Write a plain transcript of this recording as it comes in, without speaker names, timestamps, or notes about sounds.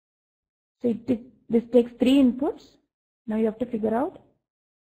So this takes 3 inputs. Now you have to figure out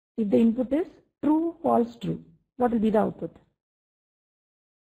if the input is true, false, true. What will be the output?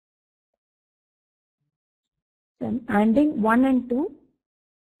 So I'm ANDing 1 and 2,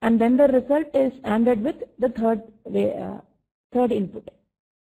 and then the result is ANDed with the third input.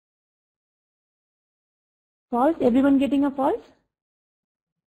 False. Everyone getting a false?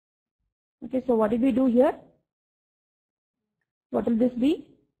 Okay, so what did we do here? What will this be?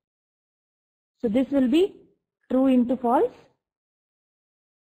 So this will be true into false.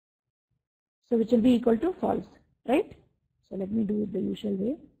 So which will be equal to false, right? So let me do it the usual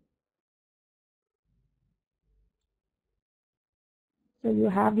way. So you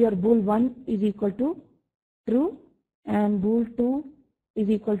have your bool 1 is equal to true, and bool 2 is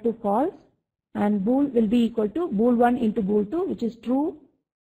equal to false, and bool will be equal to bool 1 into bool 2, which is true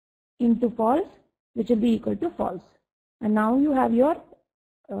into false, which will be equal to false. And now you have your,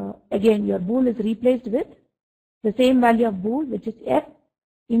 again your bool is replaced with the same value of bool, which is f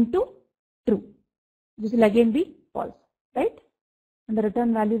into true. This will again be false, right? And the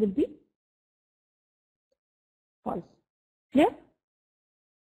return value will be false. Clear?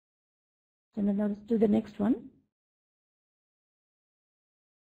 So now let's do the next one.